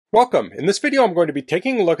Welcome! In this video I'm going to be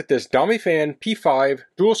taking a look at this DomyFan P5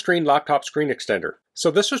 dual screen laptop screen extender.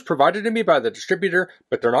 So this was provided to me by the distributor,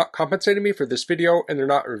 but they're not compensating me for this video and they're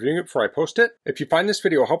not reviewing it before I post it. If you find this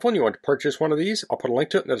video helpful and you want to purchase one of these, I'll put a link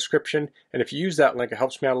to it in the description, and if you use that link it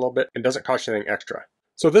helps me out a little bit and doesn't cost you anything extra.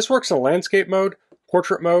 So this works in landscape mode,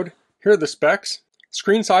 portrait mode. Here are the specs.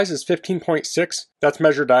 Screen size is 15.6, that's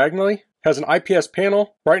measured diagonally. Has an IPS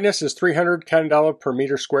panel, brightness is 300 candela per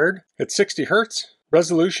meter squared. It's 60 Hz.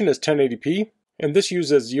 Resolution is 1080p, and this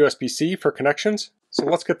uses USB-C for connections. So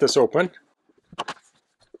let's get this open.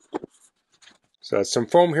 So there's some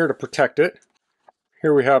foam here to protect it.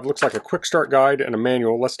 Here we have, looks like a quick start guide and a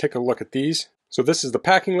manual. Let's take a look at these. So this is the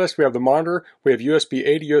packing list. We have the monitor, we have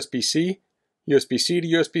USB-A to USB-C, USB-C to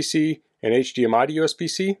USB-C, and HDMI to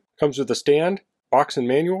USB-C. Comes with a stand, box and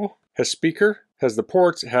manual, has speaker, has the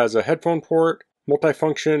ports, has a headphone port,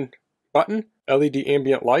 multifunction button, LED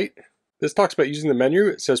ambient light. This talks about using the menu.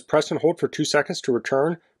 It says press and hold for 2 seconds to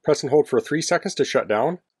return, press and hold for 3 seconds to shut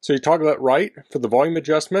down. So you toggle it right for the volume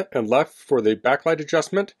adjustment and left for the backlight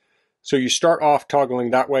adjustment. So you start off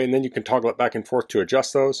toggling that way and then you can toggle it back and forth to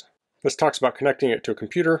adjust those. This talks about connecting it to a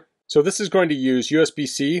computer. So this is going to use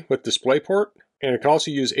USB-C with DisplayPort, and it can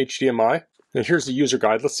also use HDMI. And here's the user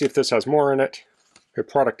guide. Let's see if this has more in it. Here,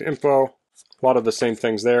 product info, a lot of the same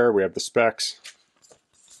things there. We have the specs.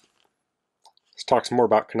 This talks more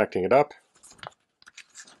about connecting it up.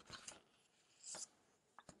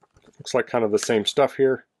 Looks like kind of the same stuff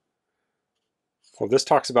here. Well, this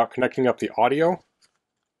talks about connecting up the audio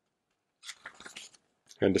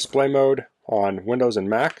and display mode on Windows and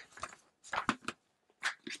Mac.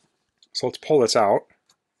 So let's pull this out.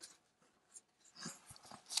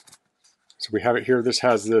 So we have it here. This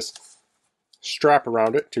has this strap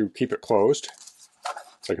around it to keep it closed.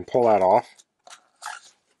 So I can pull that off.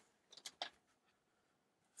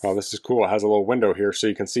 Oh, this is cool. It has a little window here so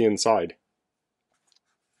you can see inside.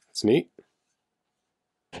 That's neat.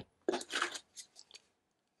 Here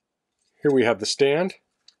we have the stand.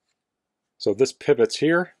 So this pivots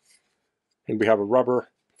here, and we have a rubber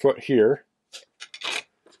foot here.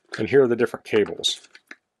 And here are the different cables.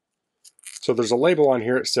 So there's a label on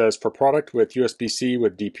here. It says for product with USB-C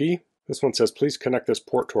with DP. This one says please connect this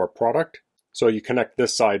port to our product. So you connect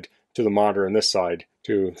this side to the monitor and this side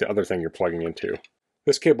to the other thing you're plugging into.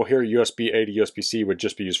 This cable here, USB-A to USB-C, would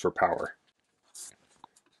just be used for power.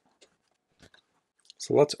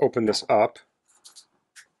 So let's open this up.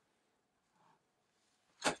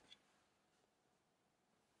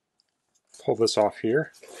 Pull this off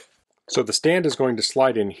here. So the stand is going to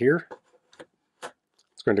slide in here.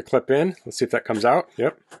 It's going to clip in. Let's see if that comes out.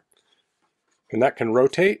 Yep. And that can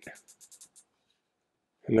rotate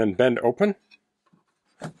and then bend open.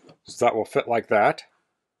 So that will fit like that.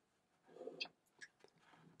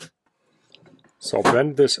 So I'll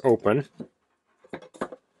bend this open.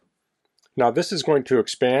 Now this is going to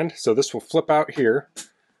expand, so this will flip out here,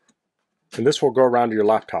 and this will go around your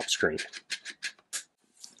laptop screen.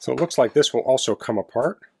 So it looks like this will also come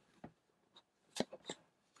apart.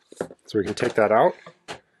 So we can take that out,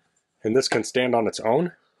 and this can stand on its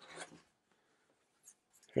own.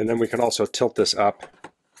 And then we can also tilt this up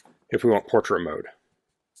if we want portrait mode.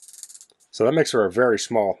 So that makes her a very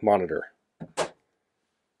small monitor.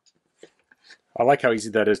 I like how easy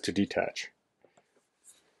that is to detach.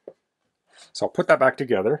 So I'll put that back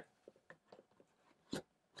together.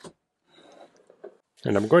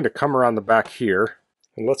 And I'm going to come around the back here,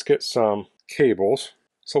 and let's get some cables.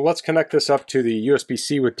 So let's connect this up to the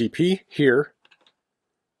USB-C with DP here.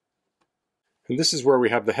 And this is where we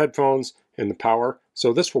have the headphones and the power.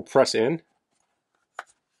 So this will press in.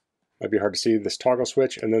 Might be hard to see, this toggle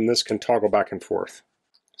switch, and then this can toggle back and forth.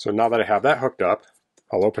 So now that I have that hooked up,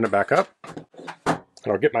 I'll open it back up.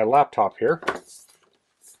 And I'll get my laptop here.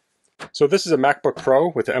 So this is a MacBook Pro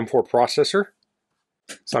with the M4 processor.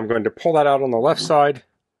 So I'm going to pull that out on the left side.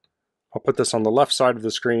 I'll put this on the left side of the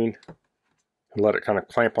screen and let it kind of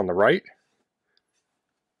clamp on the right.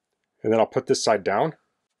 And then I'll put this side down.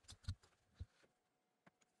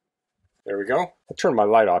 There we go. I'll turn my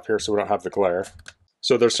light off here so we don't have the glare.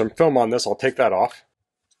 So there's some film on this. I'll take that off.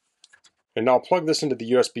 And now I'll plug this into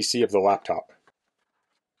the USB-C of the laptop.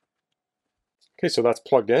 Okay, so that's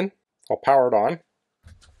plugged in. I'll power it on.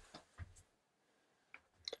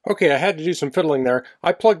 Okay, I had to do some fiddling there.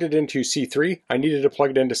 I plugged it into C3. I needed to plug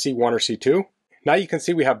it into C1 or C2. Now you can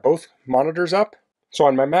see we have both monitors up. So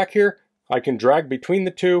on my Mac here, I can drag between the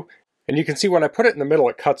two, and you can see when I put it in the middle,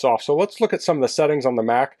 it cuts off. So let's look at some of the settings on the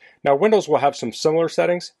Mac. Now Windows will have some similar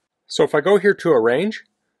settings. So if I go here to arrange,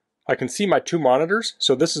 I can see my two monitors.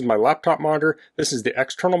 So this is my laptop monitor. This is the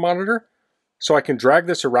external monitor. So I can drag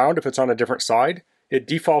this around if it's on a different side. It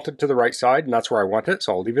defaulted to the right side, and that's where I want it,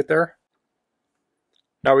 so I'll leave it there.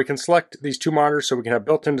 Now we can select these two monitors so we can have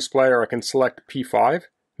built-in display, or I can select P5. And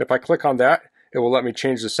if I click on that, it will let me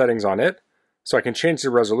change the settings on it. So I can change the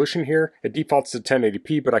resolution here. It defaults to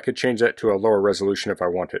 1080p, but I could change that to a lower resolution if I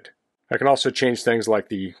wanted. I can also change things like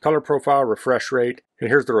the color profile, refresh rate, and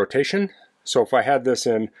here's the rotation. So if I had this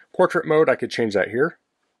in portrait mode, I could change that here.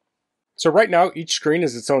 So right now, each screen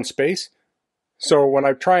is its own space. So when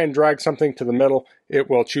I try and drag something to the middle, it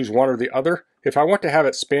will choose one or the other. If I want to have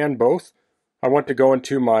it span both, I want to go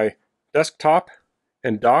into my desktop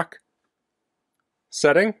and dock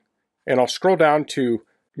setting, and I'll scroll down to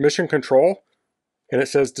mission control, and it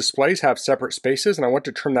says displays have separate spaces, and I want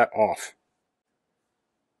to turn that off.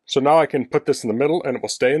 So now I can put this in the middle and it will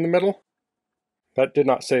stay in the middle. That did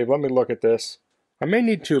not save. Let me look at this. I may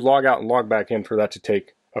need to log out and log back in for that to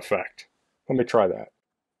take effect. Let me try that.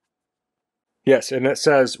 Yes, and it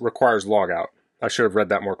says requires logout. I should have read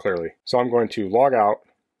that more clearly. So I'm going to log out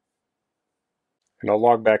and I'll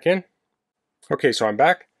log back in. Okay, so I'm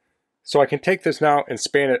back. So I can take this now and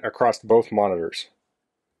span it across both monitors.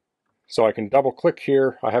 So I can double click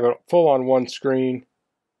here. I have it full on one screen.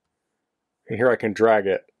 And here I can drag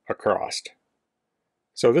it across.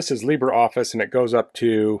 So this is LibreOffice and it goes up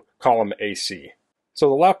to column AC. So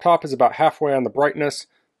the laptop is about halfway on the brightness.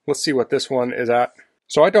 Let's see what this one is at.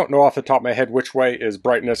 So I don't know off the top of my head which way is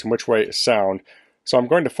brightness and which way is sound. So I'm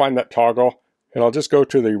going to find that toggle and I'll just go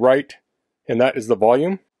to the right, and that is the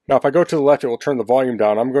volume. Now if I go to the left, it will turn the volume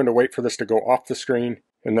down. I'm going to wait for this to go off the screen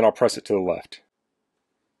and then I'll press it to the left.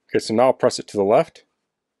 Okay, so now I'll press it to the left.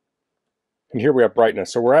 And here we have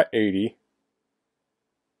brightness. So we're at 80.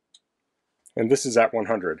 And this is at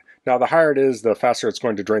 100. Now the higher it is, the faster it's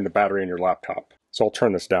going to drain the battery in your laptop. So I'll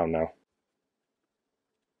turn this down now.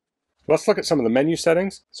 Let's look at some of the menu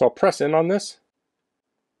settings. So I'll press in on this.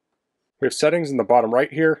 We have settings in the bottom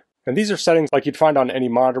right here. And these are settings like you'd find on any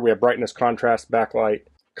monitor. We have brightness, contrast, backlight,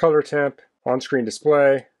 color temp, on-screen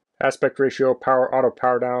display, aspect ratio, power, auto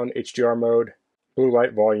power down, HDR mode, blue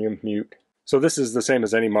light, volume, mute. So this is the same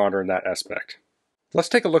as any monitor in that aspect. Let's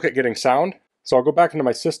take a look at getting sound. So I'll go back into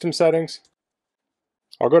my system settings.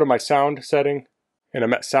 I'll go to my sound setting and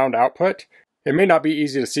I'm at sound output. It may not be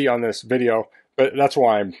easy to see on this video, but that's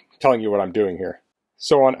why I'm telling you what I'm doing here.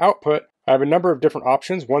 So on output, I have a number of different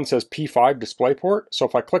options. One says P5 display port. So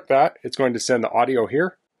if I click that, it's going to send the audio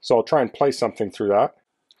here. So I'll try and play something through that.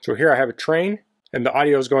 So here I have a train and the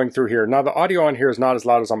audio is going through here. Now the audio on here is not as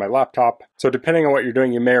loud as on my laptop. So depending on what you're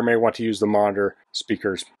doing, you may or may want to use the monitor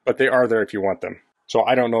speakers, but they are there if you want them. So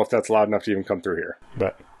I don't know if that's loud enough to even come through here,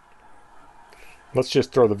 but let's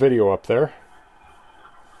just throw the video up there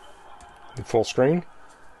in full screen.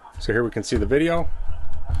 So here we can see the video.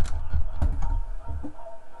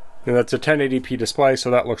 And that's a 1080p display,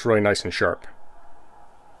 so that looks really nice and sharp.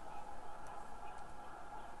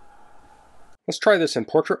 Let's try this in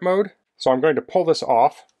portrait mode. So I'm going to pull this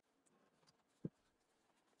off.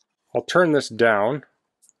 I'll turn this down.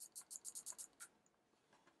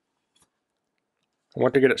 I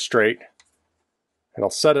want to get it straight. And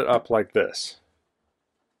I'll set it up like this.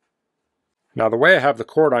 Now the way I have the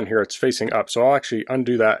cord on here, it's facing up, so I'll actually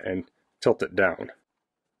undo that and tilt it down.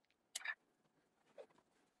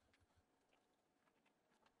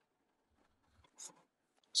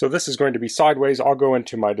 So this is going to be sideways. I'll go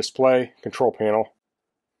into my display control panel.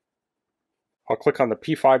 I'll click on the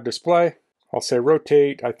P5 display. I'll say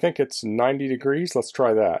rotate, I think it's 90 degrees. Let's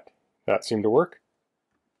try that. That seemed to work.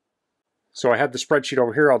 So I had the spreadsheet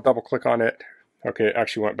over here. I'll double click on it. Okay, it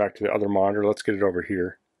actually went back to the other monitor. Let's get it over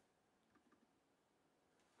here.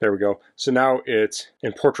 There we go. So now it's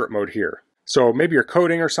in portrait mode here. So maybe you're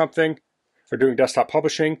coding or something, or doing desktop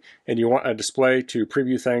publishing, and you want a display to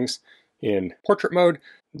preview things in portrait mode.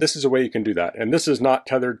 This is a way you can do that. And this is not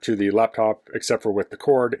tethered to the laptop except for with the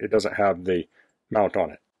cord. It doesn't have the mount on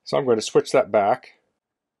it. So I'm going to switch that back.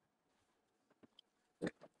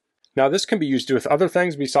 Now this can be used with other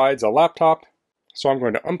things besides a laptop. So I'm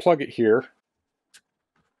going to unplug it here.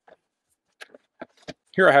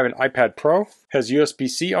 Here I have an iPad Pro. It has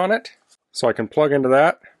USB-C on it. So I can plug into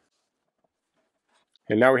that.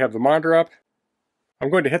 And now we have the monitor up. I'm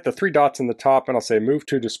going to hit the three dots in the top and I'll say move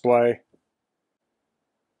to display.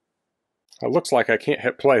 It looks like I can't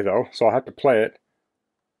hit play though, so I'll have to play it.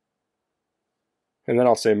 And then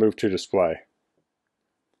I'll say move to display.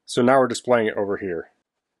 So now we're displaying it over here.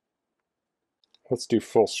 Let's do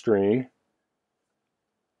full screen.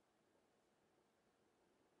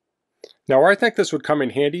 Now where I think this would come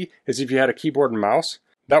in handy is if you had a keyboard and mouse.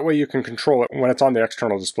 That way you can control it when it's on the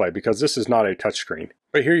external display, because this is not a touchscreen.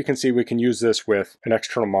 But here you can see we can use this with an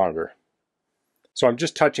external monitor. So I'm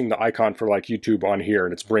just touching the icon for like YouTube on here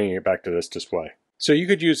and it's bringing it back to this display. So you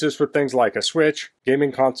could use this with things like a switch,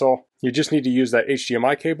 gaming console. You just need to use that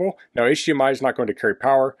HDMI cable. Now HDMI is not going to carry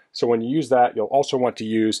power, so when you use that, you'll also want to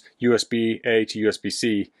use USB-A to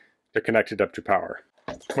USB-C to connect it up to power.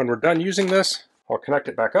 When we're done using this, I'll connect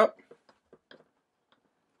it back up.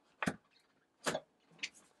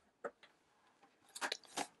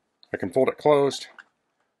 I can fold it closed,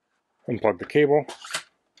 unplug the cable.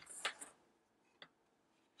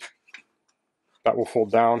 That will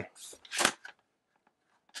fold down.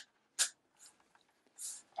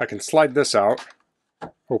 I can slide this out,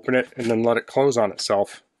 open it, and then let it close on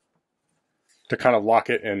itself to kind of lock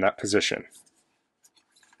it in that position.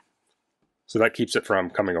 So that keeps it from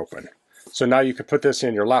coming open. So now you can put this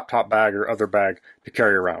in your laptop bag or other bag to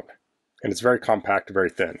carry around. And it's very compact, very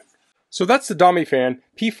thin. So that's the DomyFan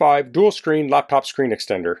P5 dual screen laptop screen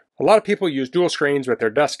extender. A lot of people use dual screens with their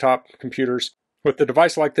desktop computers. With a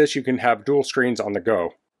device like this, you can have dual screens on the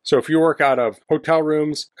go. So if you work out of hotel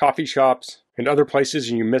rooms, coffee shops, and other places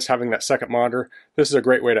and you miss having that second monitor, this is a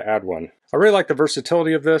great way to add one. I really like the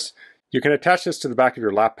versatility of this. You can attach this to the back of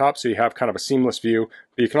your laptop so you have kind of a seamless view,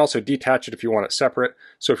 but you can also detach it if you want it separate.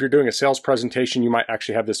 So if you're doing a sales presentation, you might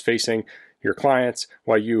actually have this facing your clients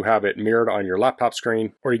while you have it mirrored on your laptop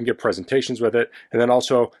screen, or you can give presentations with it. And then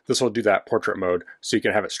also this will do that portrait mode so you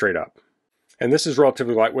can have it straight up. And this is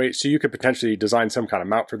relatively lightweight, so you could potentially design some kind of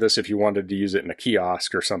mount for this if you wanted to use it in a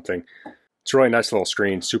kiosk or something. It's a really nice little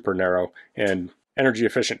screen, super narrow, and energy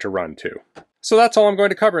efficient to run too. So that's all I'm going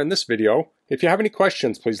to cover in this video. If you have any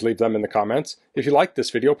questions, please leave them in the comments. If you liked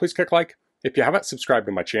this video, please click like. If you haven't subscribed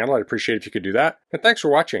to my channel, I'd appreciate it if you could do that. And thanks for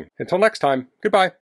watching. Until next time, goodbye.